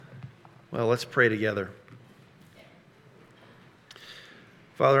Well, let's pray together.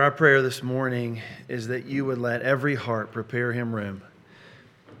 Father, our prayer this morning is that you would let every heart prepare him room,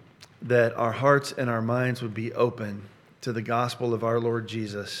 that our hearts and our minds would be open to the gospel of our Lord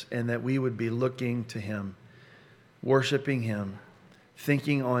Jesus, and that we would be looking to him, worshiping him,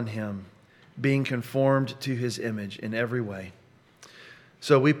 thinking on him, being conformed to his image in every way.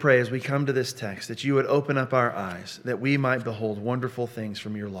 So we pray as we come to this text that you would open up our eyes, that we might behold wonderful things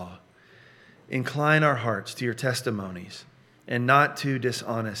from your law. Incline our hearts to your testimonies and not to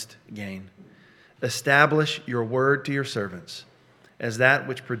dishonest gain. Establish your word to your servants as that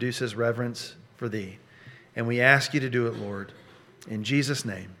which produces reverence for thee. And we ask you to do it, Lord. In Jesus'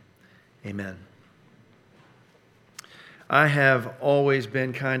 name, amen. I have always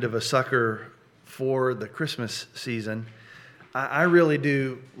been kind of a sucker for the Christmas season. I really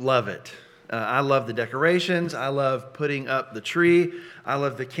do love it. I love the decorations. I love putting up the tree. I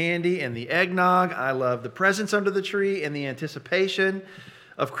love the candy and the eggnog. I love the presents under the tree and the anticipation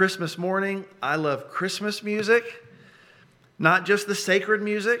of Christmas morning. I love Christmas music, not just the sacred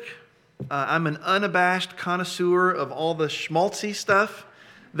music. I'm an unabashed connoisseur of all the schmaltzy stuff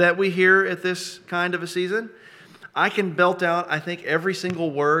that we hear at this kind of a season. I can belt out, I think, every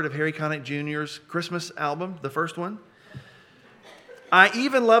single word of Harry Connick Jr.'s Christmas album, the first one. I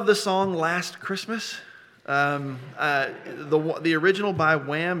even love the song Last Christmas. The original by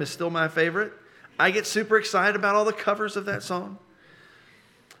Wham is still my favorite. I get super excited about all the covers of that song.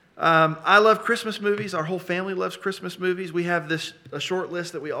 I love Christmas movies. Our whole family loves Christmas movies. We have a short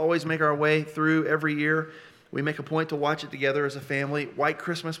list that we always make our way through every year. We make a point to watch it together as a family. White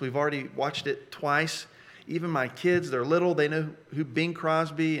Christmas, we've already watched it twice. Even my kids, they're little. They know who Bing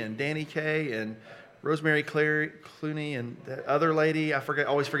Crosby and Danny Kaye and Rosemary Clooney and that other lady,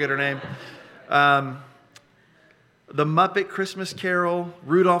 always forget her name. The Muppet Christmas Carol,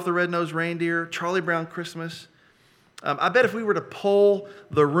 Rudolph the Red-Nosed Reindeer, Charlie Brown Christmas. I bet if we were to poll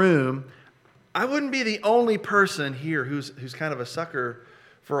the room, I wouldn't be the only person here who's kind of a sucker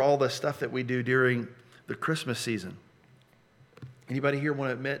for all the stuff that we do during the Christmas season. Anybody here want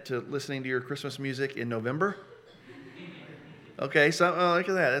to admit to listening to your Christmas music in November? Okay, so look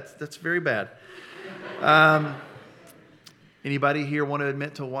at that. That's very bad. Anybody here want to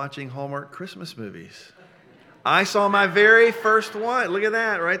admit to watching Hallmark Christmas movies? I saw my very first one. Look at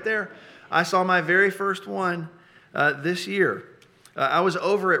that right there. I saw my very first one this year. I was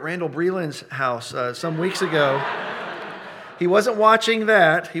over at Randall Breland's house some weeks ago. He wasn't watching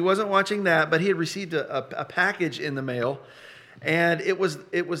that, but he had received a package in the mail, and it was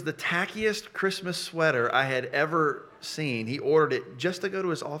the tackiest Christmas sweater I had ever seen. He ordered it just to go to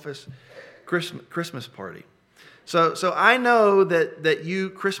his office Christmas party. So I know that you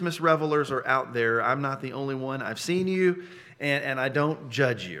Christmas revelers are out there. I'm not the only one. I've seen you, and I don't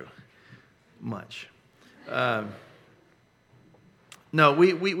judge you much. No,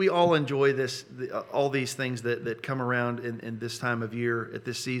 we all enjoy all these things that come around in this time of year at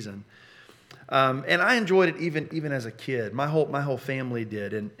this season. And I enjoyed it even as a kid. My whole family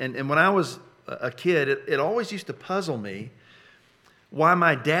did. And when I was a kid, it always used to puzzle me why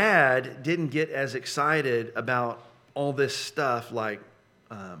my dad didn't get as excited about all this stuff like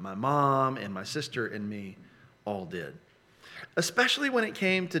my mom and my sister and me all did. Especially when it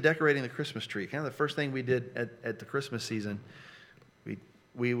came to decorating the Christmas tree. Kind of the first thing we did at the Christmas season,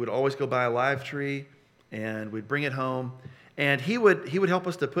 we would always go buy a live tree and we'd bring it home. And he would help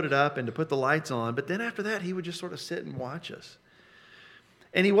us to put it up and to put the lights on. But then after that, he would just sort of sit and watch us.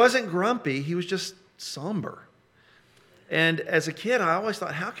 And he wasn't grumpy. He was just somber. And as a kid, I always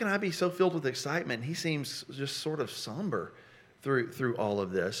thought, how can I be so filled with excitement? He seems just sort of somber through all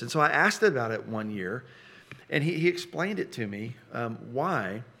of this. And so I asked about it one year, and he explained it to me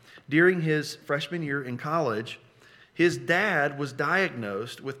why. During his freshman year in college, his dad was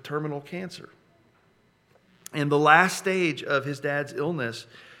diagnosed with terminal cancer. And the last stage of his dad's illness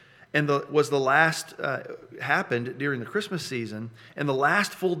was the last happened during the Christmas season, and the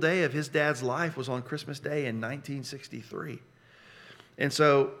last full day of his dad's life was on Christmas Day in 1963. And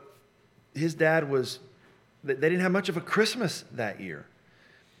so his dad they didn't have much of a Christmas that year.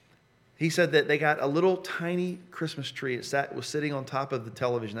 He said that they got a little tiny Christmas tree. It was sitting on top of the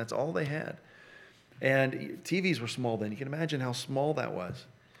television. That's all they had. And TVs were small then. You can imagine how small that was.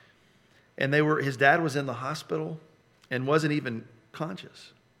 And his dad was in the hospital and wasn't even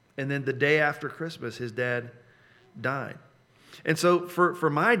conscious. And then the day after Christmas, his dad died. And so for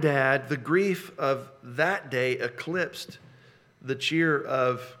my dad, the grief of that day eclipsed the cheer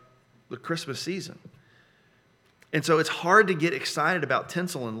of the Christmas season. And so it's hard to get excited about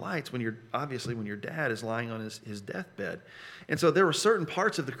tinsel and lights when your dad is lying on his deathbed. And so there were certain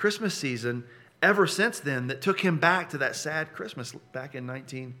parts of the Christmas season ever since then that took him back to that sad Christmas back in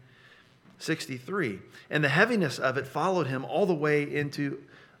 1963. And the heaviness of it followed him all the way into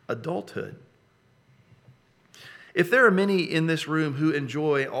adulthood. If there are many in this room who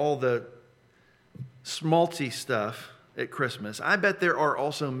enjoy all the schmaltzy stuff at Christmas, I bet there are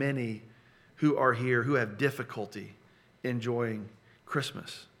also many who are here who have difficulty enjoying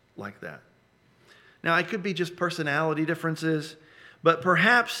Christmas like that. Now, it could be just personality differences, but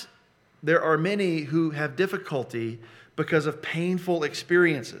perhaps there are many who have difficulty because of painful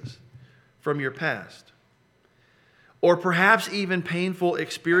experiences from your past, or perhaps even painful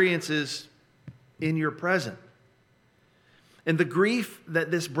experiences in your present. And the grief that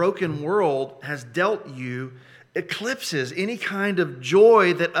this broken world has dealt you eclipses any kind of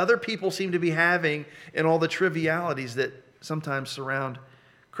joy that other people seem to be having in all the trivialities that sometimes surround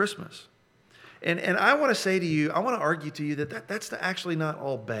Christmas. And I want to say to you, I want to argue to you that that's actually not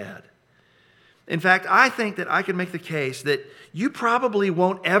all bad. In fact, I think that I can make the case that you probably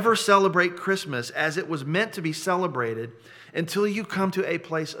won't ever celebrate Christmas as it was meant to be celebrated until you come to a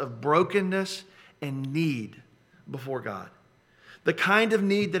place of brokenness and need before God. The kind of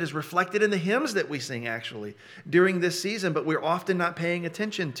need that is reflected in the hymns that we sing, actually, during this season, but we're often not paying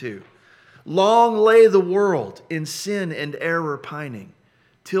attention to. Long lay the world in sin and error pining,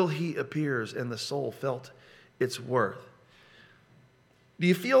 till he appears and the soul felt its worth. Do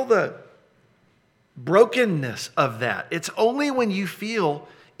you feel the brokenness of that? It's only when you feel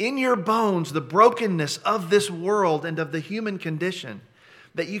in your bones the brokenness of this world and of the human condition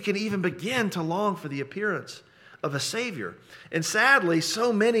that you can even begin to long for the appearance of a Savior. And sadly,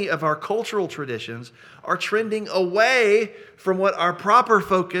 so many of our cultural traditions are trending away from what our proper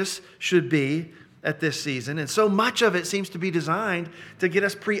focus should be at this season. And so much of it seems to be designed to get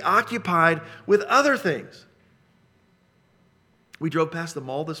us preoccupied with other things. We drove past the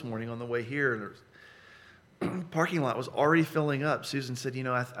mall this morning on the way here, and the parking lot was already filling up. Susan said,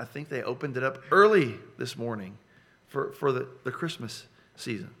 I think they opened it up early this morning for the Christmas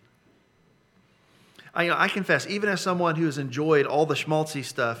season. I confess, even as someone who has enjoyed all the schmaltzy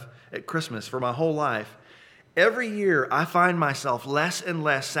stuff at Christmas for my whole life, every year I find myself less and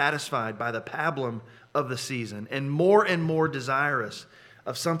less satisfied by the pablum of the season and more desirous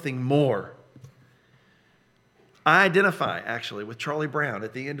of something more. I identify, actually, with Charlie Brown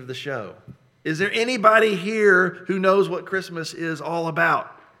at the end of the show. Is there anybody here who knows what Christmas is all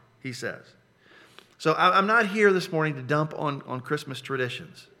about? He says. So I'm not here this morning to dump on Christmas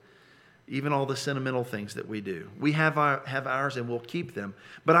traditions. Even all the sentimental things that we do. We have ours and we'll keep them.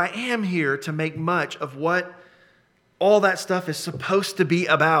 But I am here to make much of what all that stuff is supposed to be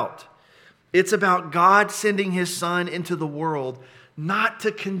about. It's about God sending his Son into the world, not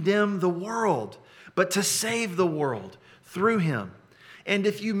to condemn the world, but to save the world through him. And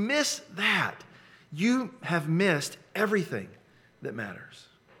if you miss that, you have missed everything that matters.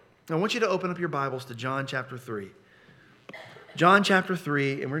 Now, I want you to open up your Bibles to John chapter 3. John chapter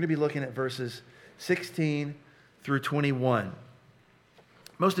 3, and we're going to be looking at verses 16 through 21.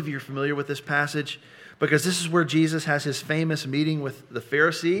 Most of you are familiar with this passage because this is where Jesus has his famous meeting with the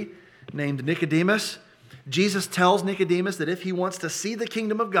Pharisee named Nicodemus. Jesus tells Nicodemus that if he wants to see the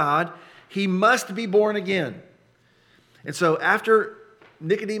kingdom of God, he must be born again. And so after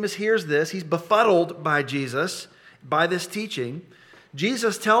Nicodemus hears this, he's befuddled by Jesus, by this teaching.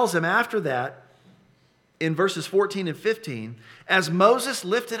 Jesus tells him after that, in verses 14 and 15, as Moses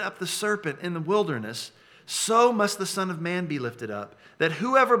lifted up the serpent in the wilderness, so must the Son of Man be lifted up, that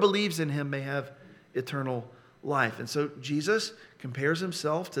whoever believes in him may have eternal life. And so Jesus compares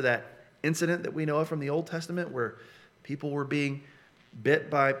himself to that incident that we know of from the Old Testament where people were being bit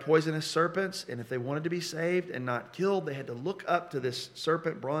by poisonous serpents, and if they wanted to be saved and not killed, they had to look up to this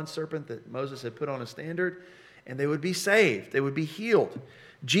serpent, bronze serpent that Moses had put on a standard, and they would be saved. They would be healed.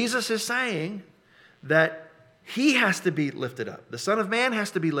 Jesus is saying that he has to be lifted up. The Son of Man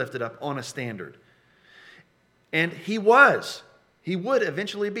has to be lifted up on a standard. And he would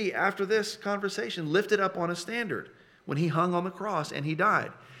eventually be, after this conversation, lifted up on a standard when he hung on the cross and he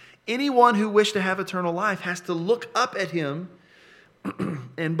died. Anyone who wished to have eternal life has to look up at him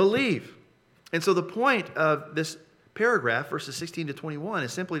and believe. And so the point of this paragraph, verses 16 to 21,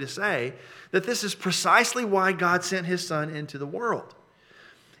 is simply to say that this is precisely why God sent his Son into the world.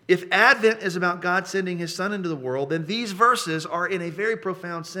 If Advent is about God sending his Son into the world, then these verses are in a very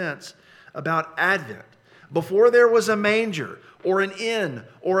profound sense about Advent. Before there was a manger, or an inn,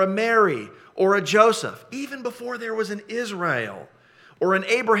 or a Mary, or a Joseph, even before there was an Israel, or an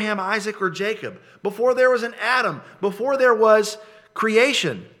Abraham, Isaac, or Jacob, before there was an Adam, before there was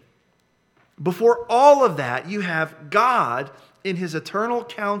creation. Before all of that, you have God in his eternal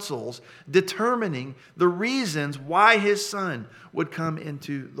counsels determining the reasons why his Son would come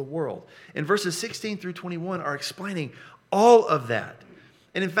into the world. And verses 16 through 21 are explaining all of that.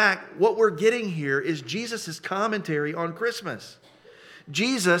 And in fact, what we're getting here is Jesus' commentary on Christmas.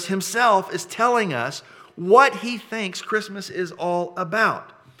 Jesus himself is telling us what he thinks Christmas is all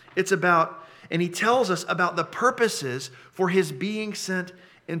about. And he tells us about the purposes for his being sent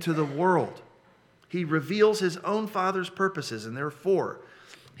into the world. He reveals his own Father's purposes, and there are four.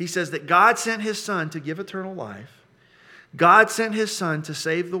 He says that God sent his Son to give eternal life. God sent his Son to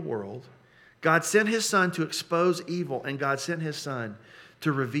save the world. God sent his Son to expose evil, and God sent his Son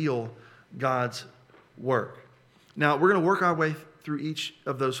to reveal God's work. Now, we're going to work our way through each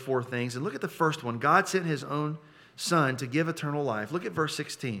of those four things. And look at the first one. God sent his own Son to give eternal life. Look at verse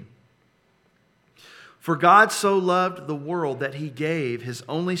 16. For God so loved the world that he gave his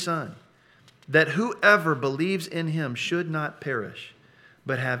only Son, that whoever believes in him should not perish,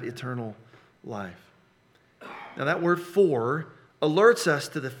 but have eternal life. Now that word "for" alerts us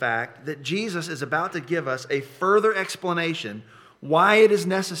to the fact that Jesus is about to give us a further explanation why it is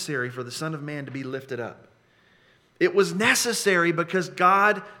necessary for the Son of Man to be lifted up. It was necessary because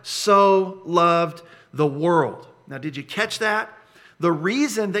God so loved the world. Now, did you catch that? The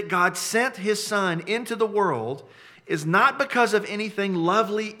reason that God sent his Son into the world is not because of anything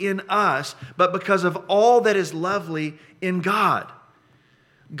lovely in us, but because of all that is lovely in God.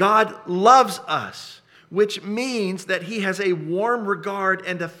 God loves us, which means that he has a warm regard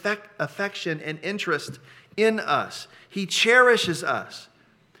and affection and interest in us. He cherishes us,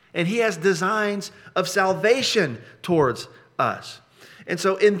 and he has designs of salvation towards us. And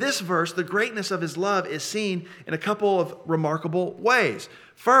so in this verse, the greatness of his love is seen in a couple of remarkable ways.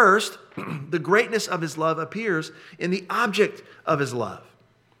 First, the greatness of his love appears in the object of his love.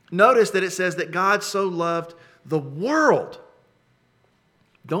 Notice that it says that God so loved the world.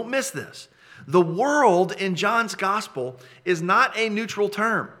 Don't miss this. The world in John's gospel is not a neutral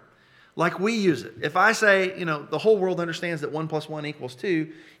term like we use it. If I say, the whole world understands that 1 + 1 =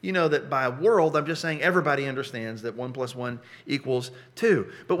 2, you know that by world, I'm just saying everybody understands that 1 + 1 =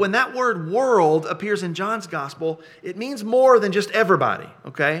 2. But when that word world appears in John's gospel, it means more than just everybody,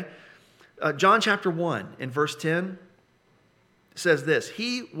 okay? John chapter 1 in verse 10 says this: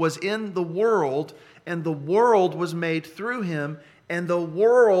 he was in the world, and the world was made through him, and the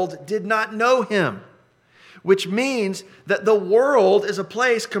world did not know him. Which means that the world is a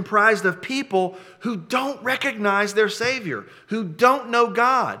place comprised of people who don't recognize their Savior, who don't know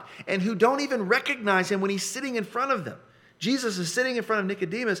God, and who don't even recognize him when he's sitting in front of them. Jesus is sitting in front of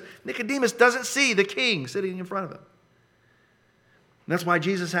Nicodemus. Nicodemus doesn't see the king sitting in front of him. And that's why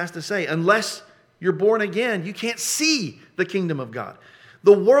Jesus has to say, unless you're born again, you can't see the kingdom of God.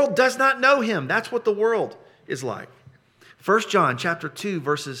 The world does not know him. That's what the world is like. 1 John chapter 2,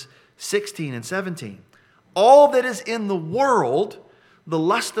 verses 16 and 17. All that is in the world, the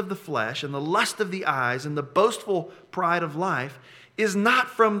lust of the flesh and the lust of the eyes and the boastful pride of life, is not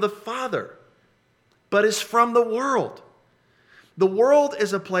from the Father, but is from the world. The world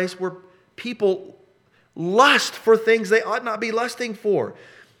is a place where people lust for things they ought not be lusting for.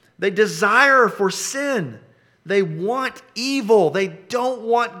 They desire for sin. They want evil. They don't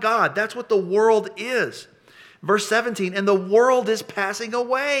want God. That's what the world is. Verse 17, and the world is passing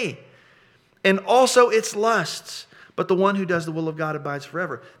away, and also its lusts, but the one who does the will of God abides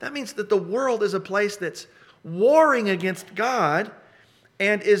forever. That means that the world is a place that's warring against God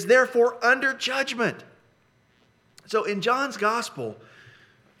and is therefore under judgment. So in John's gospel,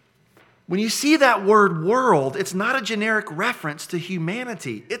 when you see that word world, it's not a generic reference to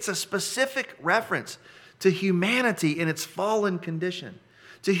humanity. It's a specific reference to humanity in its fallen condition,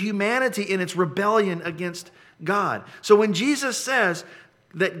 to humanity in its rebellion against God. So when Jesus says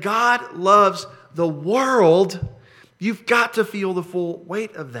that God loves the world, you've got to feel the full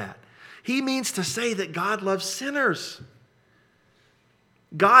weight of that. He means to say that God loves sinners.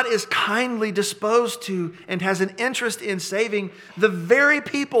 God is kindly disposed to and has an interest in saving the very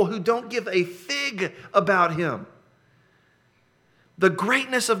people who don't give a fig about him. The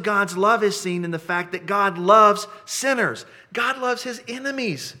greatness of God's love is seen in the fact that God loves sinners. God loves his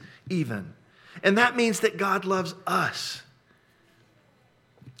enemies even. And that means that God loves us.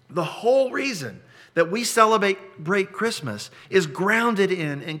 The whole reason that we celebrate Christmas is grounded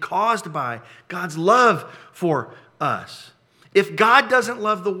in and caused by God's love for us. If God doesn't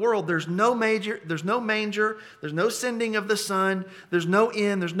love the world, there's no manger, there's no sending of the Son, there's no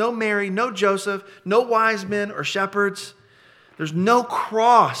inn, there's no Mary, no Joseph, no wise men or shepherds. There's no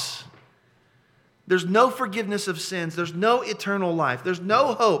cross. There's no forgiveness of sins. There's no eternal life. There's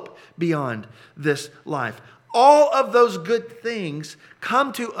no hope beyond this life. All of those good things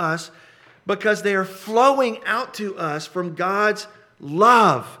come to us because they are flowing out to us from God's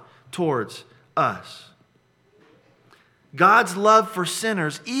love towards us. God's love for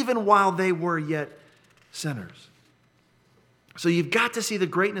sinners, even while they were yet sinners. So you've got to see the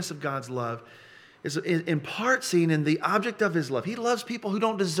greatness of God's love is in part seen in the object of his love. He loves people who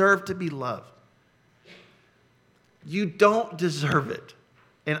don't deserve to be loved. You don't deserve it,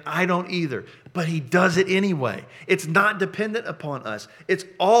 and I don't either, but he does it anyway. It's not dependent upon us. It's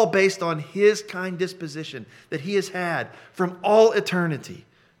all based on his kind disposition that he has had from all eternity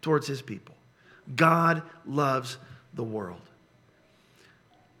towards his people. God loves the world.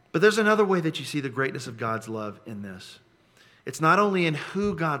 But there's another way that you see the greatness of God's love in this. It's not only in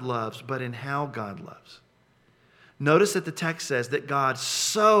who God loves, but in how God loves. Notice that the text says that God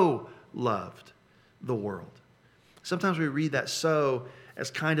so loved the world. Sometimes we read that so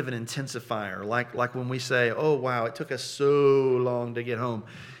as kind of an intensifier, like when we say, oh, wow, it took us so long to get home.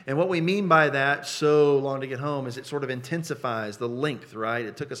 And what we mean by that, so long to get home, is it sort of intensifies the length, right?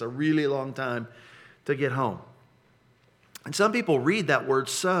 It took us a really long time to get home. And some people read that word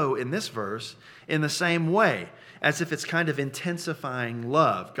so in this verse in the same way, as if it's kind of intensifying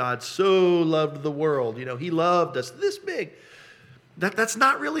love. God so loved the world. You know, he loved us this big. That's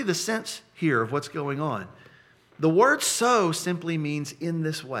not really the sense here of what's going on. The word so simply means in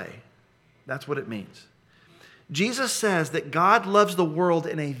this way. That's what it means. Jesus says that God loves the world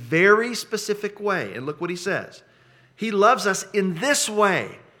in a very specific way. And look what he says. He loves us in this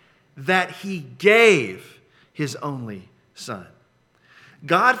way, that he gave his only Son.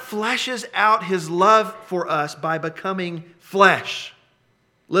 God fleshes out his love for us by becoming flesh.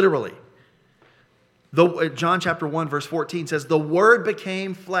 Literally. John chapter 1 verse 14 says, the Word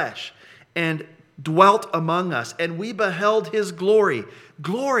became flesh and dwelt among us, and we beheld his glory.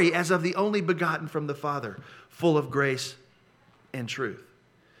 Glory as of the only begotten from the Father, full of grace and truth.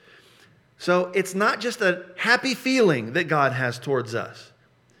 So it's not just a happy feeling that God has towards us.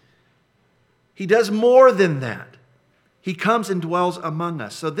 He does more than that. He comes and dwells among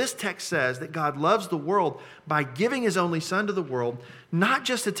us. So this text says that God loves the world by giving his only Son to the world, not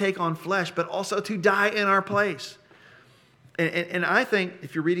just to take on flesh, but also to die in our place. And I think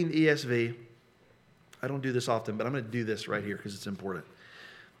if you're reading the ESV, I don't do this often, but I'm going to do this right here because it's important.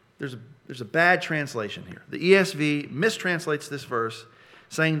 There's a bad translation here. The ESV mistranslates this verse,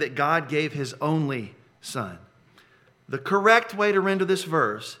 saying that God gave his only Son. The correct way to render this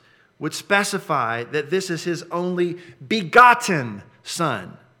verse would specify that this is his only begotten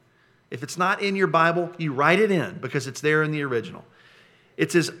Son. If it's not in your Bible, you write it in because it's there in the original.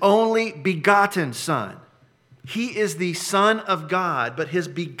 It's his only begotten Son. He is the Son of God, but his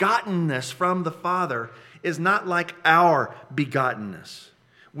begottenness from the Father is not like our begottenness,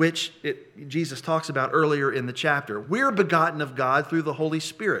 which Jesus talks about earlier in the chapter. We're begotten of God through the Holy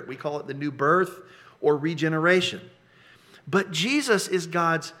Spirit. We call it the new birth or regeneration. But Jesus is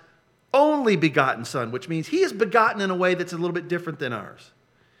God's only begotten Son, which means he is begotten in a way that's a little bit different than ours.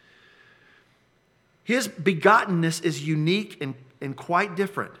 His begottenness is unique and quite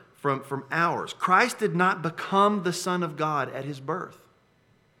different from ours. Christ did not become the Son of God at his birth.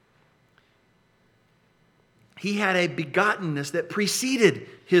 He had a begottenness that preceded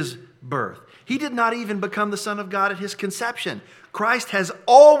his birth. He did not even become the Son of God at his conception. Christ has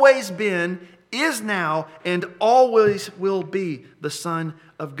always been, is now, and always will be the Son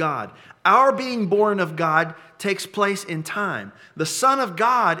of God. Our being born of God takes place in time. The Son of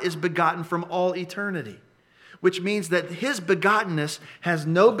God is begotten from all eternity, which means that his begottenness has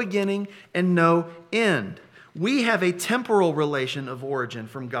no beginning and no end. We have a temporal relation of origin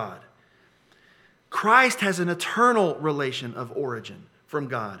from God. Christ has an eternal relation of origin from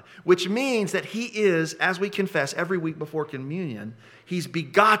God, which means that he is, as we confess every week before communion, he's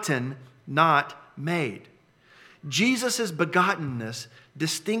begotten, not made. Jesus' begottenness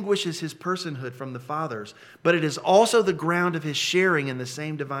distinguishes his personhood from the Father's, but it is also the ground of his sharing in the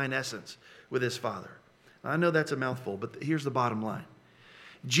same divine essence with his Father. I know that's a mouthful, but here's the bottom line.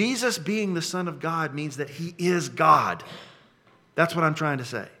 Jesus being the Son of God means that he is God. That's what I'm trying to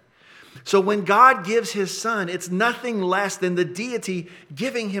say. So when God gives his Son, it's nothing less than the deity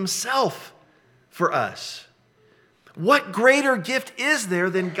giving himself for us. What greater gift is there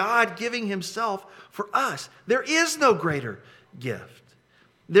than God giving himself for us? There is no greater gift.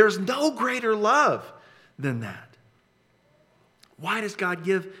 There's no greater love than that. Why does God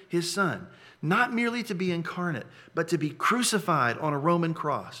give his Son? Not merely to be incarnate, but to be crucified on a Roman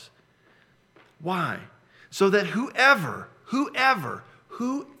cross. Why? So that whoever whoever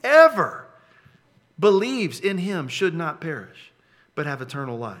believes in him should not perish, but have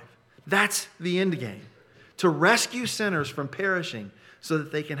eternal life. That's the end game. To rescue sinners from perishing so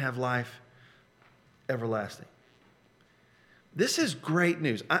that they can have life everlasting. This is great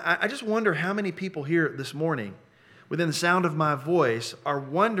news. I just wonder how many people here this morning, within the sound of my voice, are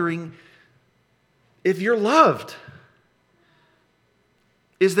wondering if you're loved.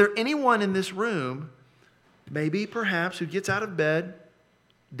 Is there anyone in this room, maybe perhaps, who gets out of bed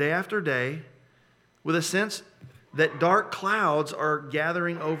day after day with a sense that dark clouds are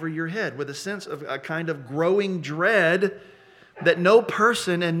gathering over your head, with a sense of a kind of growing dread that no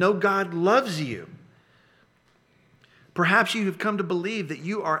person and no God loves you? Perhaps you have come to believe that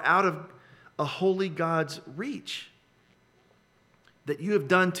you are out of a holy God's reach, that you have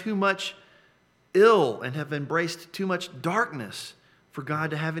done too much ill and have embraced too much darkness for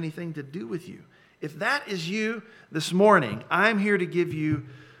God to have anything to do with you. If that is you this morning, I'm here to give you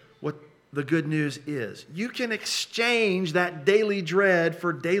what the good news is. You can exchange that daily dread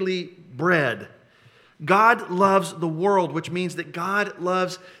for daily bread. God loves the world, which means that God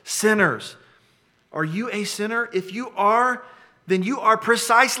loves sinners. Are you a sinner? If you are, then you are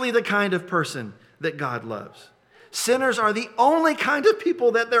precisely the kind of person that God loves. Sinners are the only kind of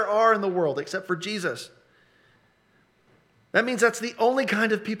people that there are in the world, except for Jesus. That means that's the only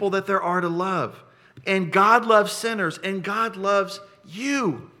kind of people that there are to love. And God loves sinners, and God loves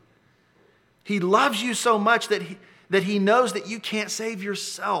you. He loves you so much that he knows that you can't save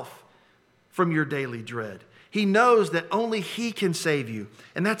yourself from your daily dread. He knows that only He can save you.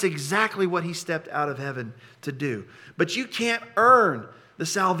 And that's exactly what He stepped out of heaven to do. But you can't earn the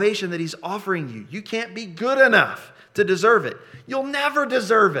salvation that He's offering you. You can't be good enough to deserve it. You'll never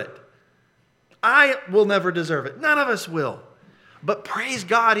deserve it. I will never deserve it. None of us will. But praise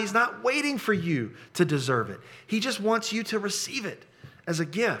God, He's not waiting for you to deserve it. He just wants you to receive it as a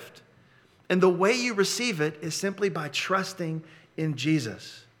gift. And the way you receive it is simply by trusting in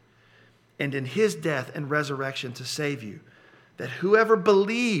Jesus and in His death and resurrection to save you, that whoever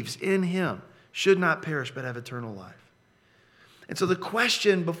believes in Him should not perish but have eternal life. And so the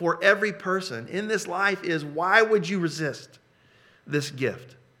question before every person in this life is, why would you resist this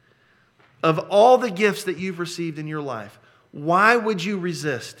gift? Of all the gifts that you've received in your life, why would you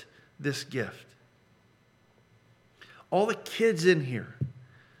resist this gift? All the kids in here,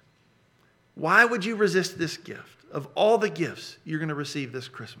 why would you resist this gift? Of all the gifts you're going to receive this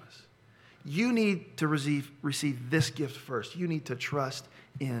Christmas, you need to receive this gift first. You need to trust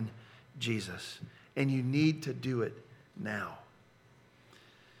in Jesus. And you need to do it now.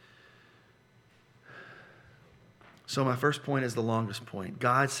 So my first point is the longest point.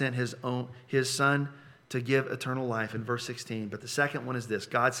 God sent His Son to give eternal life in verse 16. But the second one is this.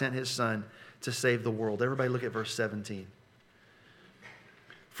 God sent His Son to save the world. Everybody look at verse 17.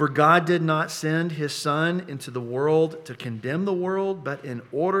 For God did not send His Son into the world to condemn the world, but in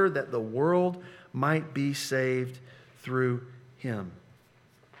order that the world might be saved through Him.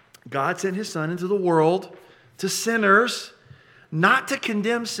 God sent His Son into the world to sinners, not to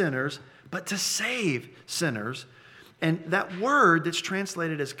condemn sinners, but to save sinners. And that word that's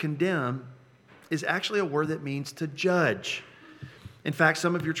translated as condemn is actually a word that means to judge. In fact,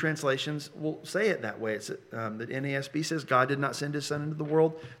 some of your translations will say it that way. It's that NASB says God did not send His Son into the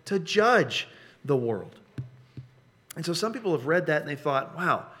world to judge the world. And so some people have read that and they thought,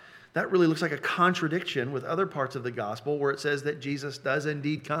 wow, that really looks like a contradiction with other parts of the gospel where it says that Jesus does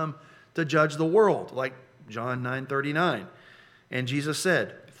indeed come to judge the world, like John 9:39. And Jesus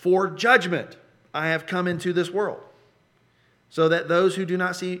said, for judgment I have come into this world, so that those who do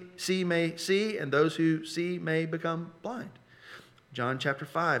not see may see, and those who see may become blind. John chapter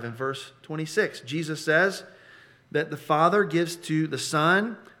 5 and verse 26, Jesus says that the Father gives to the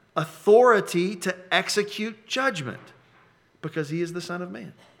Son authority to execute judgment because He is the Son of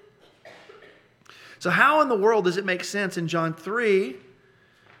Man. So how in the world does it make sense in John 3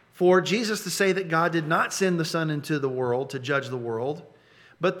 for Jesus to say that God did not send the Son into the world to judge the world,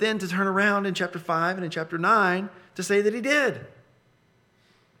 but then to turn around in chapter 5 and in chapter 9 to say that He did?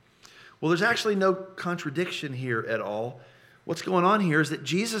 Well, there's actually no contradiction here at all. What's going on here is that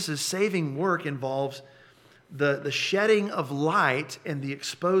Jesus' saving work involves the shedding of light and the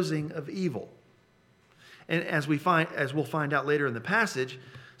exposing of evil. And as we'll find out later in the passage,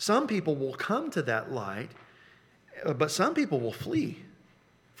 some people will come to that light, but some people will flee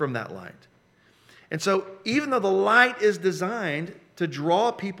from that light. And so even though the light is designed to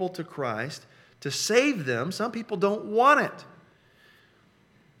draw people to Christ, to save them, some people don't want it.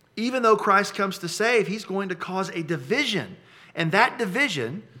 Even though Christ comes to save, He's going to cause a division. And that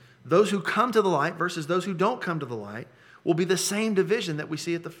division, those who come to the light versus those who don't come to the light, will be the same division that we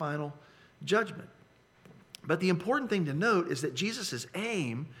see at the final judgment. But the important thing to note is that Jesus'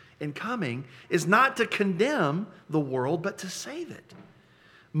 aim in coming is not to condemn the world, but to save it.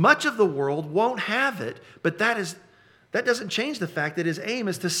 Much of the world won't have it, but that doesn't change the fact that his aim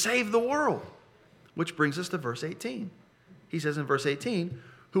is to save the world. Which brings us to verse 18. He says in verse 18,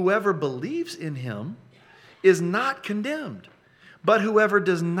 whoever believes in him is not condemned, but whoever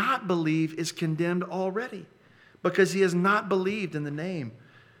does not believe is condemned already, because he has not believed in the name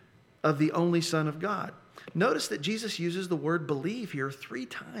of the only Son of God. Notice that Jesus uses the word believe here 3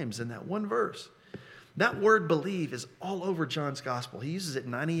 times in that one verse. That word believe is all over John's gospel. He uses it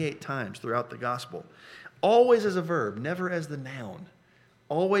 98 times throughout the gospel. Always as a verb, never as the noun.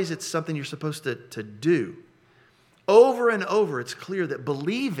 Always it's something you're supposed to do. Over and over, it's clear that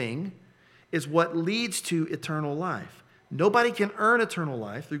believing is what leads to eternal life. Nobody can earn eternal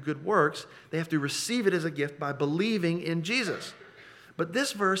life through good works. They have to receive it as a gift by believing in Jesus. But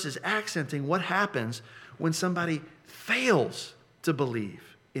this verse is accenting what happens when somebody fails to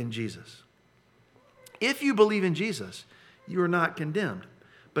believe in Jesus. If you believe in Jesus, you are not condemned,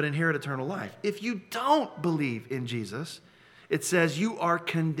 but inherit eternal life. If you don't believe in Jesus, it says you are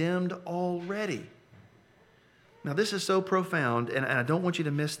condemned already. Now, this is so profound, and I don't want you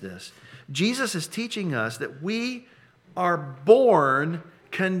to miss this. Jesus is teaching us that we are born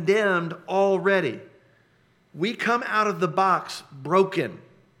condemned already. We come out of the box broken,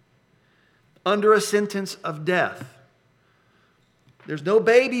 under a sentence of death. There's no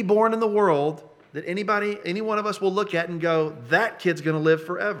baby born in the world that any one of us will look at and go, that kid's going to live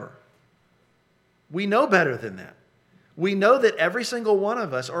forever. We know better than that. We know that every single one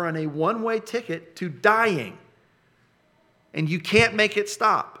of us are on a one-way ticket to dying. And you can't make it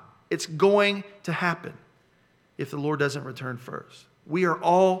stop. It's going to happen if the Lord doesn't return first. We are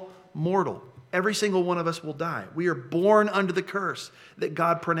all mortal. Every single one of us will die. We are born under the curse that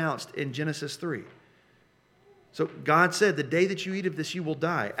God pronounced in Genesis 3. So God said, the day that you eat of this, you will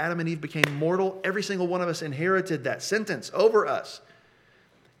die. Adam and Eve became mortal. Every single one of us inherited that sentence over us.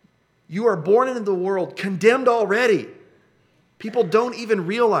 You are born into the world condemned already. People don't even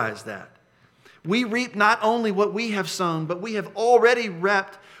realize that. We reap not only what we have sown, but we have already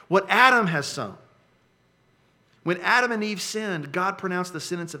reaped what Adam has sown. When Adam and Eve sinned, God pronounced the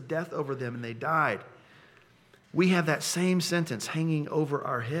sentence of death over them and they died. We have that same sentence hanging over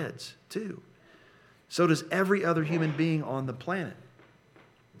our heads too. So does every other human being on the planet.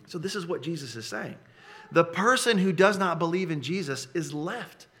 So this is what Jesus is saying. The person who does not believe in Jesus is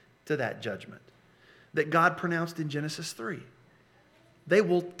left to that judgment that God pronounced in Genesis 3. They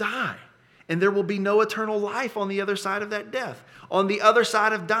will die, and there will be no eternal life on the other side of that death. On the other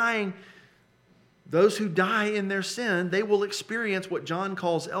side of dying, those who die in their sin, they will experience what John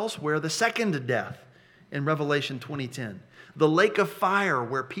calls elsewhere the second death in Revelation 20:10. The lake of fire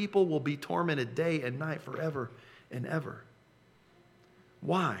where people will be tormented day and night forever and ever.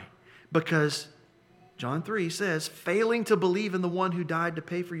 Why? Because John 3 says, failing to believe in the one who died to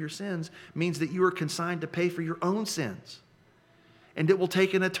pay for your sins means that you are consigned to pay for your own sins. And it will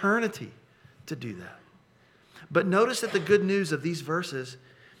take an eternity to do that. But notice that the good news of these verses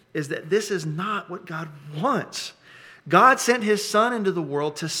is that this is not what God wants. God sent his Son into the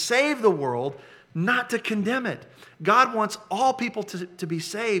world to save the world, not to condemn it. God wants all people to be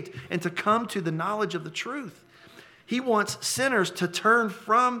saved and to come to the knowledge of the truth. He wants sinners to turn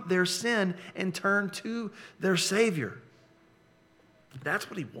from their sin and turn to their Savior. That's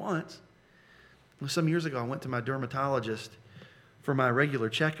what he wants. Some years ago, I went to my dermatologist for my regular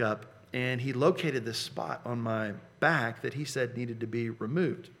checkup, and he located this spot on my back that he said needed to be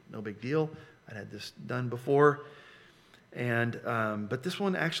removed. No big deal. I'd had this done before. But this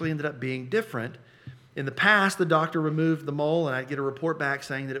one actually ended up being different. In the past, the doctor removed the mole, and I'd get a report back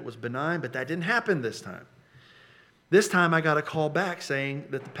saying that it was benign, but that didn't happen this time. This time, I got a call back saying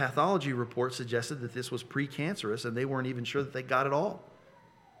that the pathology report suggested that this was precancerous, and they weren't even sure that they got it all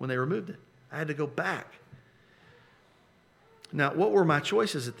when they removed it. I had to go back. Now, what were my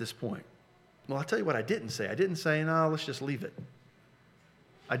choices at this point? Well, I'll tell you what I didn't say. I didn't say, no, let's just leave it.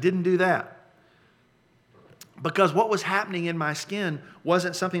 I didn't do that. Because what was happening in my skin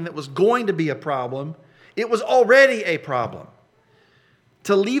wasn't something that was going to be a problem. It was already a problem.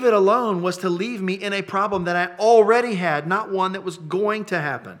 To leave it alone was to leave me in a problem that I already had, not one that was going to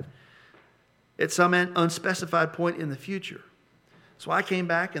happen at some unspecified point in the future. So I came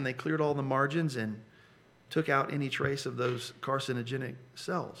back and they cleared all the margins and took out any trace of those carcinogenic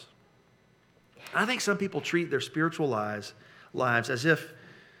cells. I think some people treat their spiritual lives as if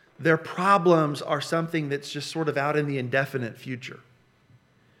their problems are something that's just sort of out in the indefinite future.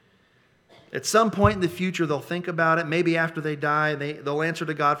 At some point in the future, they'll think about it. Maybe after they die, they'll answer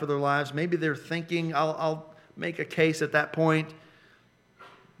to God for their lives. Maybe they're thinking, I'll make a case at that point.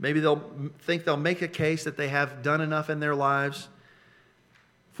 Maybe they'll think they'll make a case that they have done enough in their lives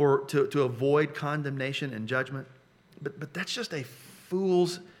to avoid condemnation and judgment. But that's just a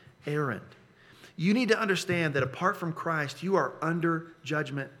fool's errand. You need to understand that apart from Christ, you are under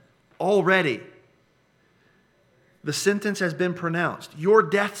judgment already. The sentence has been pronounced. Your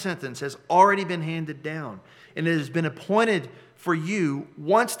death sentence has already been handed down. And it has been appointed for you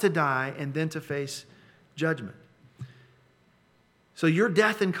once to die and then to face judgment. So your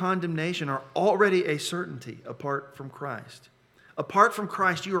death and condemnation are already a certainty apart from Christ. Apart from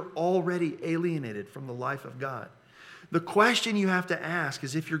Christ, you are already alienated from the life of God. The question you have to ask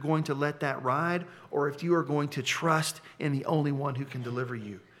is if you're going to let that ride or if you are going to trust in the only one who can deliver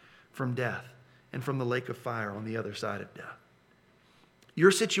you from death and from the lake of fire on the other side of death.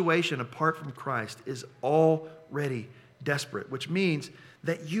 Your situation apart from Christ is already desperate, which means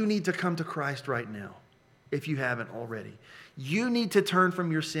that you need to come to Christ right now if you haven't already. You need to turn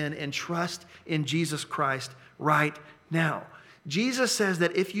from your sin and trust in Jesus Christ right now. Jesus says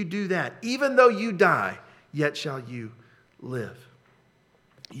that if you do that, even though you die, yet shall you live.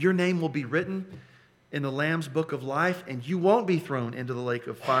 Your name will be written in the Lamb's book of life, and you won't be thrown into the lake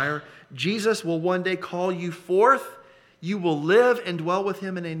of fire. Jesus will one day call you forth. You will live and dwell with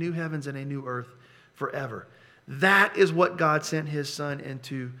him in a new heavens and a new earth forever. That is what God sent his Son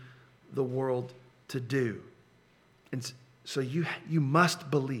into the world to do. And so you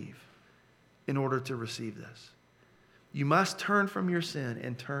must believe in order to receive this. You must turn from your sin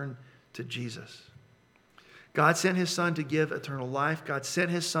and turn to Jesus. God sent his Son to give eternal life. God sent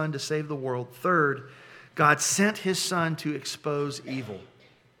his Son to save the world. Third, God sent his Son to expose evil.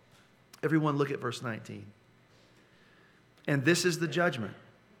 Everyone look at verse 19. And this is the judgment.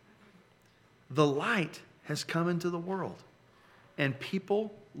 The light has come into the world, and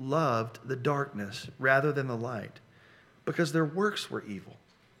people loved the darkness rather than the light, because their works were evil.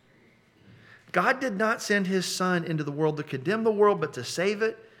 God did not send his Son into the world to condemn the world, but to save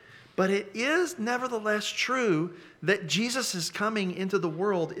it. But it is nevertheless true that Jesus' coming into the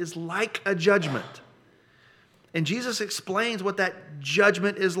world is like a judgment. And Jesus explains what that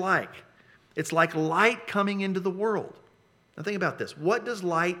judgment is like. It's like light coming into the world. Now think about this. What does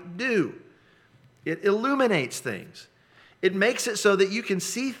light do? It illuminates things. It makes it so that you can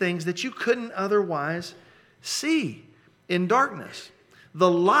see things that you couldn't otherwise see in darkness.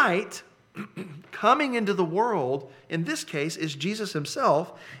 The light coming into the world, in this case, is Jesus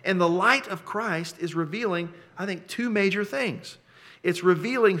himself, and the light of Christ is revealing, I think, two major things. It's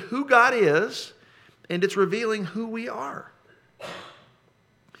revealing who God is, and it's revealing who we are.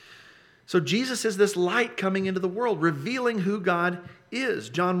 So Jesus is this light coming into the world, revealing who God is.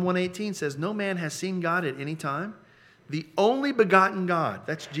 John 1:18 says, "No man has seen God at any time. The only begotten God,"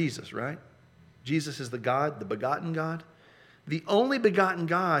 that's Jesus, right? Jesus is the God, the begotten God. The only begotten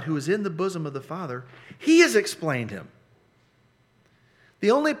God who is in the bosom of the Father, he has explained him. The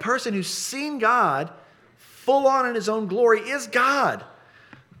only person who's seen God full on in his own glory is God.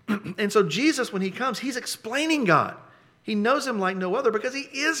 And so Jesus, when he comes, he's explaining God. He knows him like no other because he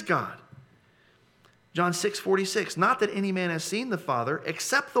is God. John 6:46, "Not that any man has seen the Father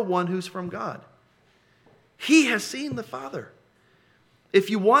except the one who's from God." He has seen the Father. If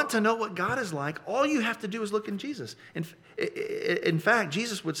you want to know what God is like, all you have to do is look in Jesus. In fact,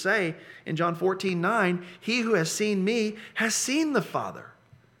 Jesus would say in John 14:9, "He who has seen me has seen the Father."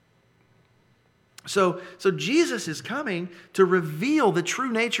 So Jesus is coming to reveal the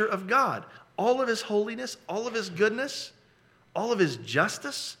true nature of God. All of his holiness, all of his goodness, all of his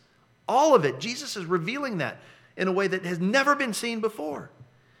justice, all of it. Jesus is revealing that in a way that has never been seen before.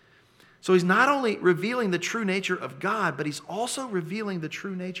 So he's not only revealing the true nature of God, but he's also revealing the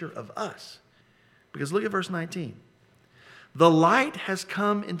true nature of us. Because look at verse 19. "The light has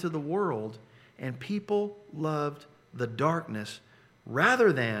come into the world, and people loved the darkness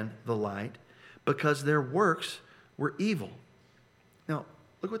rather than the light, because their works were evil." Now,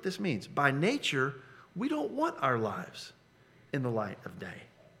 look what this means. By nature, we don't want our lives in the light of day.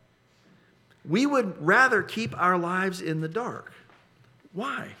 We would rather keep our lives in the dark.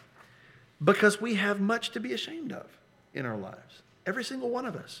 Why? Because we have much to be ashamed of in our lives. Every single one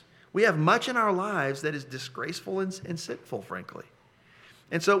of us. We have much in our lives that is disgraceful and sinful, frankly.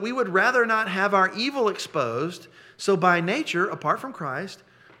 And so we would rather not have our evil exposed. So by nature, apart from Christ,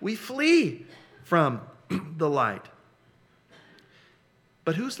 we flee from the light.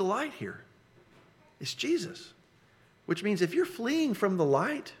 But who's the light here? It's Jesus. Which means if you're fleeing from the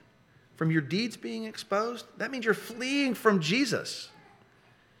light, from your deeds being exposed, that means you're fleeing from Jesus.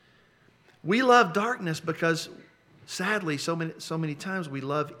 We love darkness because, sadly, so many times we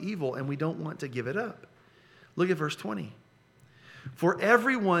love evil and we don't want to give it up. Look at verse 20. For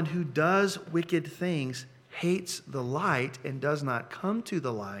everyone who does wicked things hates the light and does not come to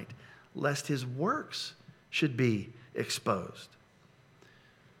the light, lest his works should be exposed.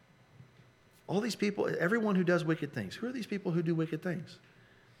 All these people, everyone who does wicked things. Who are these people who do wicked things?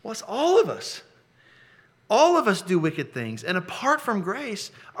 Well, it's all of us. All of us do wicked things. And apart from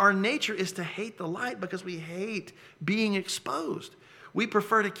grace, our nature is to hate the light because we hate being exposed. We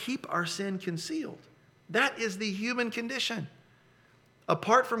prefer to keep our sin concealed. That is the human condition.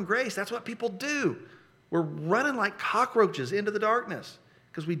 Apart from grace, that's what people do. We're running like cockroaches into the darkness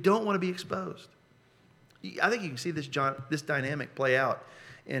because we don't want to be exposed. I think you can see this dynamic play out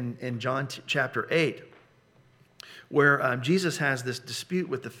in John chapter 8, where Jesus has this dispute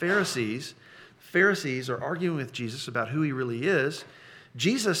with the Pharisees. Pharisees are arguing with Jesus about who he really is.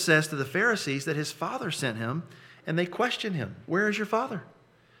 Jesus says to the Pharisees that his Father sent him, and they question him, "Where is your Father?"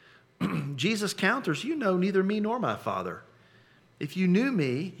 Jesus counters, "You know neither me nor my Father. If you knew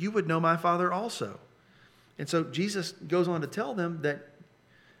me, you would know my Father also." And so Jesus goes on to tell them that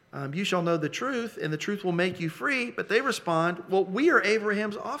you shall know the truth, and the truth will make you free. But they respond, "Well, we are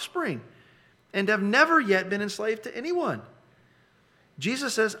Abraham's offspring and have never yet been enslaved to anyone."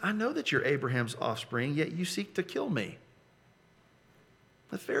 Jesus says, "I know that you're Abraham's offspring, yet you seek to kill me."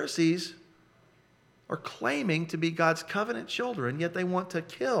 The Pharisees are claiming to be God's covenant children, yet they want to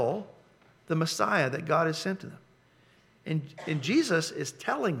kill the Messiah that God has sent to them. And Jesus is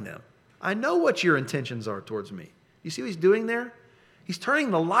telling them, "I know what your intentions are towards me." You see what he's doing there? He's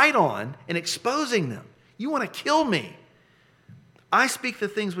turning the light on and exposing them. You want to kill me. I speak the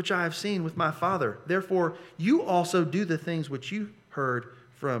things which I have seen with my Father. Therefore, you also do the things which you heard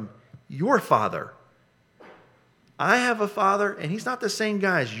from your father. I have a father, and he's not the same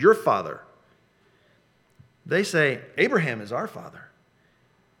guy as your father. They say, "Abraham is our father."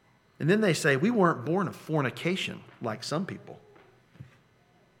 And then they say, "We weren't born of fornication like some people."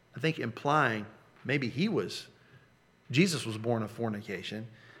 I think implying maybe Jesus was born of fornication,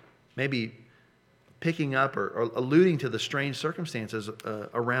 maybe picking up or alluding to the strange circumstances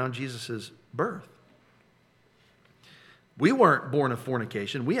around Jesus' birth. We weren't born of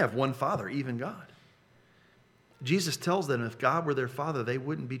fornication. We have one Father, even God. Jesus tells them if God were their Father, they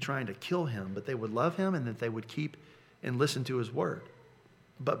wouldn't be trying to kill him, but they would love him and that they would keep and listen to his word.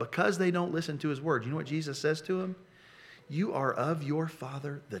 But because they don't listen to his word, you know what Jesus says to them? You are of your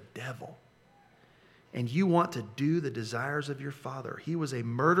father, the devil, and you want to do the desires of your father. He was a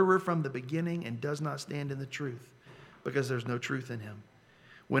murderer from the beginning and does not stand in the truth because there's no truth in him.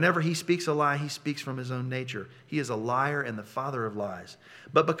 Whenever he speaks a lie, he speaks from his own nature. He is a liar and the father of lies.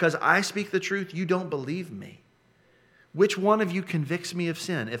 But because I speak the truth, you don't believe me. Which one of you convicts me of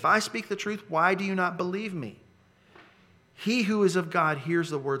sin? If I speak the truth, why do you not believe me? He who is of God hears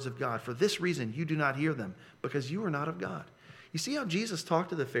the words of God. For this reason, you do not hear them, because you are not of God. You see how Jesus talked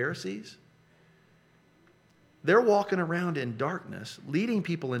to the Pharisees? They're walking around in darkness, leading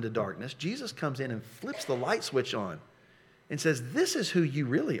people into darkness. Jesus comes in and flips the light switch on and says, this is who you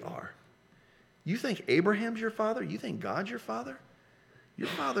really are. You think Abraham's your father? You think God's your father? Your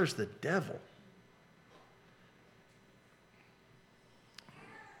father's the devil.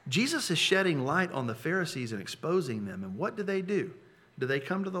 Jesus is shedding light on the Pharisees and exposing them. And what do? Do they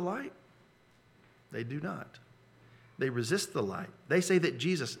come to the light? They do not. They resist the light. They say that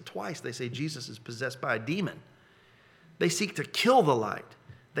twice they say Jesus is possessed by a demon. They seek to kill the light.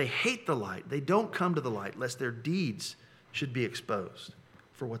 They hate the light. They don't come to the light lest their deeds should be exposed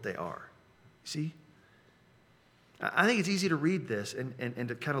for what they are. See? I think it's easy to read this and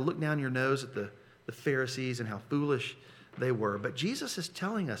to kind of look down your nose at the Pharisees and how foolish they were. But Jesus is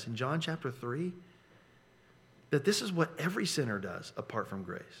telling us in John chapter 3 that this is what every sinner does apart from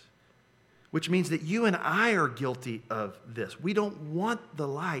grace, which means that you and I are guilty of this. We don't want the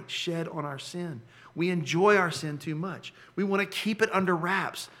light shed on our sin. We enjoy our sin too much. We want to keep it under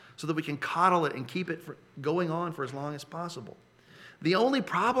wraps so that we can coddle it and keep it going on for as long as possible. The only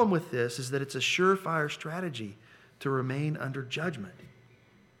problem with this is that it's a surefire strategy to remain under judgment.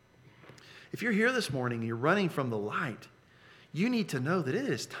 If you're here this morning and you're running from the light, you need to know that it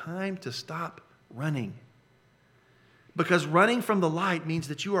is time to stop running. Because running from the light means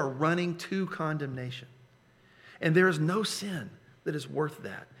that you are running to condemnation. And there is no sin that is worth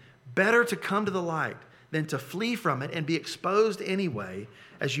that. Better to come to the light than to flee from it and be exposed anyway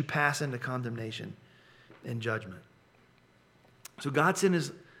as you pass into condemnation and judgment. So God sent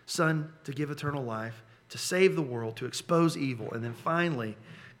his Son to give eternal life, to save the world, to expose evil. And then finally,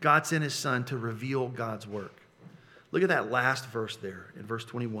 God sent his Son to reveal God's work. Look at that last verse there in verse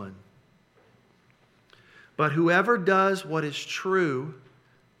 21. But whoever does what is true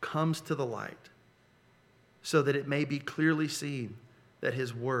comes to the light, so that it may be clearly seen that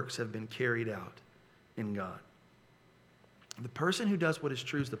his works have been carried out in God. The person who does what is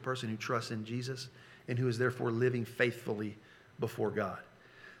true is the person who trusts in Jesus and who is therefore living faithfully before God.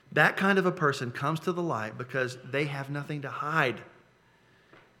 That kind of a person comes to the light because they have nothing to hide.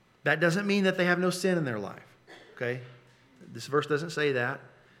 That doesn't mean that they have no sin in their life. Okay? This verse doesn't say that.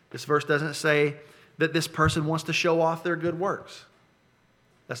 This verse doesn't say that this person wants to show off their good works.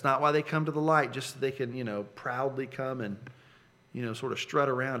 That's not why they come to the light, just so they can, proudly come and, sort of strut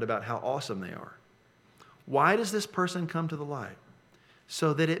around about how awesome they are. Why does this person come to the light?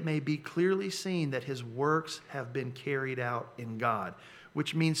 So that it may be clearly seen that his works have been carried out in God,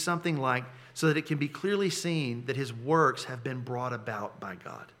 which means something like, so that it can be clearly seen that his works have been brought about by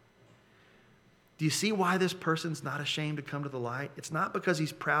God. Do you see why this person's not ashamed to come to the light? It's not because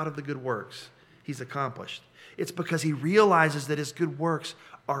he's proud of the good works he's accomplished. It's because he realizes that his good works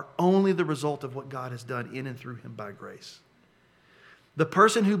are only the result of what God has done in and through him by grace. The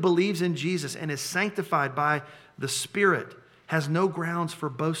person who believes in Jesus and is sanctified by the Spirit has no grounds for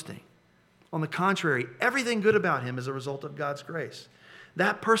boasting. On the contrary, everything good about him is a result of God's grace.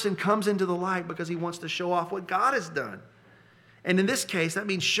 That person comes into the light because he wants to show off what God has done. And in this case, that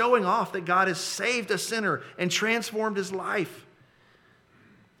means showing off that God has saved a sinner and transformed his life.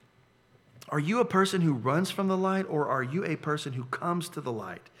 Are you a person who runs from the light, or are you a person who comes to the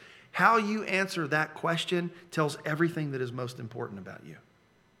light? How you answer that question tells everything that is most important about you.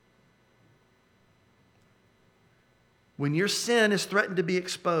 When your sin is threatened to be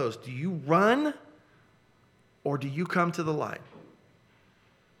exposed, do you run or do you come to the light?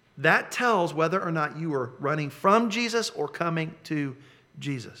 That tells whether or not you are running from Jesus or coming to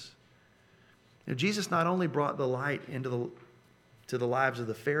Jesus. Jesus not only brought the light to the lives of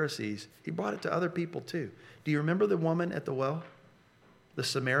the Pharisees, he brought it to other people too. Do you remember the woman at the well? The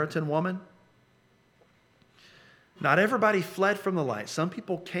Samaritan woman? Not everybody fled from the light. Some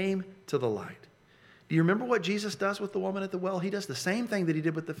people came to the light. Do you remember what Jesus does with the woman at the well? He does the same thing that he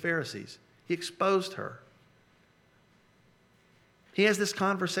did with the Pharisees. He exposed her. He has this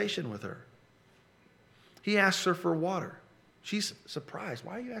conversation with her. He asks her for water. She's surprised.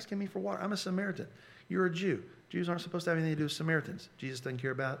 Why are you asking me for water? I'm a Samaritan. You're a Jew. Jews aren't supposed to have anything to do with Samaritans. Jesus doesn't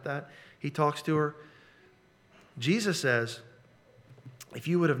care about that. He talks to her. Jesus says, if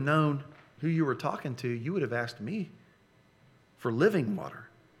you would have known who you were talking to, you would have asked me for living water,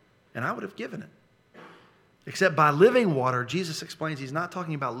 and I would have given it. Except by living water, Jesus explains he's not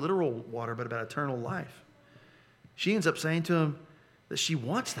talking about literal water, but about eternal life. She ends up saying to him that she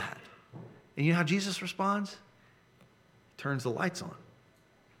wants that. And you know how Jesus responds? He turns the lights on.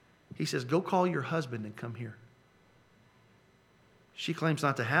 He says, go call your husband and come here. She claims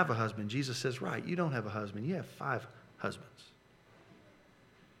not to have a husband. Jesus says, right, you don't have a husband. You have 5 husbands.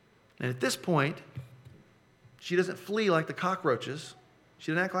 And at this point, she doesn't flee like the cockroaches.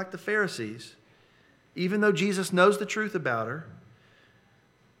 She doesn't act like the Pharisees. Even though Jesus knows the truth about her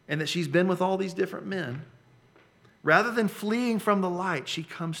and that she's been with all these different men, rather than fleeing from the light, she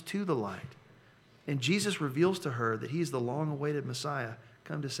comes to the light. And Jesus reveals to her that he's the long-awaited Messiah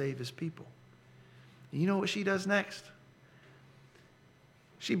come to save his people. And you know what she does next?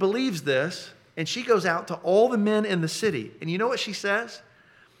 She believes this, and she goes out to all the men in the city. And you know what she says?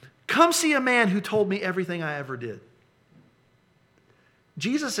 Come see a man who told me everything I ever did.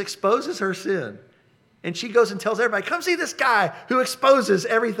 Jesus exposes her sin. And she goes and tells everybody, come see this guy who exposes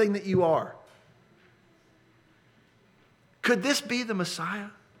everything that you are. Could this be the Messiah?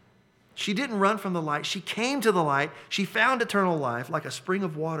 She didn't run from the light. She came to the light. She found eternal life like a spring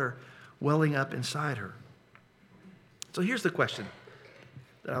of water welling up inside her. So here's the question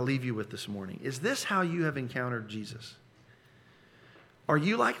that I'll leave you with this morning. Is this how you have encountered Jesus? Are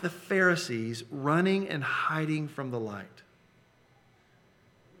you like the Pharisees, running and hiding from the light?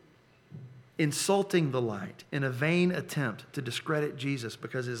 Insulting the light in a vain attempt to discredit Jesus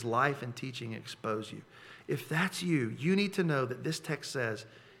because his life and teaching expose you. If that's you, you need to know that this text says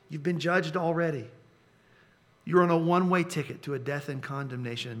you've been judged already. You're on a one-way ticket to a death and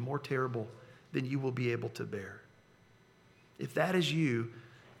condemnation more terrible than you will be able to bear. If that is you,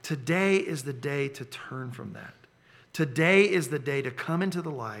 today is the day to turn from that. Today is the day to come into the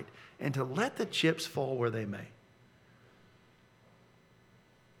light and to let the chips fall where they may.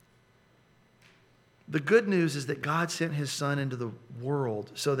 The good news is that God sent his Son into the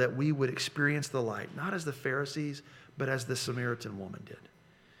world so that we would experience the light, not as the Pharisees, but as the Samaritan woman did.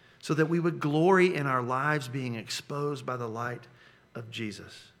 So that we would glory in our lives being exposed by the light of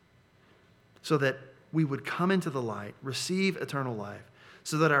Jesus. So that we would come into the light, receive eternal life,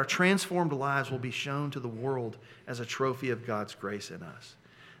 so that our transformed lives will be shown to the world as a trophy of God's grace in us.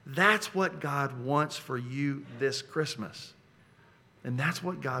 That's what God wants for you this Christmas. And that's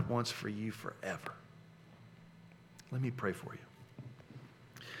what God wants for you forever. Let me pray for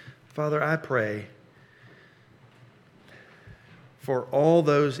you. Father, I pray for all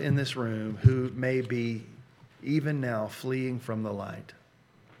those in this room who may be even now fleeing from the light.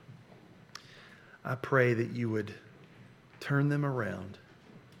 I pray that you would turn them around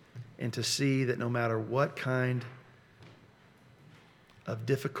and to see that no matter what kind of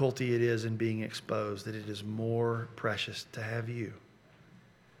difficulty it is in being exposed, that it is more precious to have you.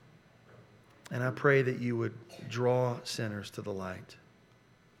 And I pray that you would draw sinners to the light,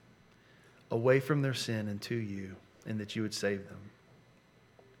 away from their sin and to you, and that you would save them.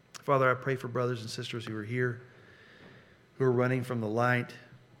 Father, I pray for brothers and sisters who are here, who are running from the light.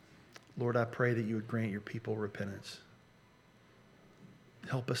 Lord, I pray that you would grant your people repentance.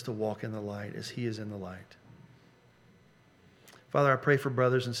 Help us to walk in the light as he is in the light. Father, I pray for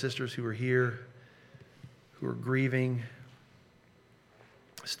brothers and sisters who are here, who are grieving,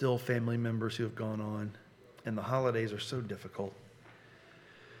 still family members who have gone on, and the holidays are so difficult.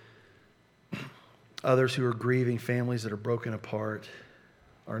 Others who are grieving families that are broken apart,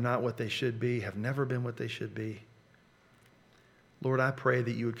 are not what they should be, have never been what they should be. Lord, I pray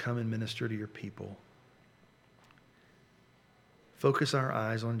that you would come and minister to your people. Focus our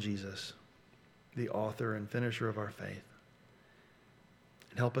eyes on Jesus, the author and finisher of our faith.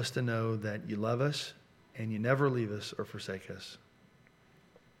 And help us to know that you love us and you never leave us or forsake us.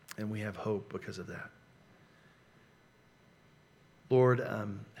 And we have hope because of that. Lord,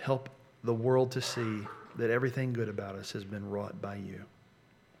 help the world to see that everything good about us has been wrought by you.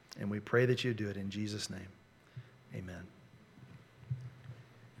 And we pray that you do it in Jesus' name. Amen.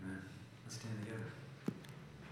 Amen. Let's stand together.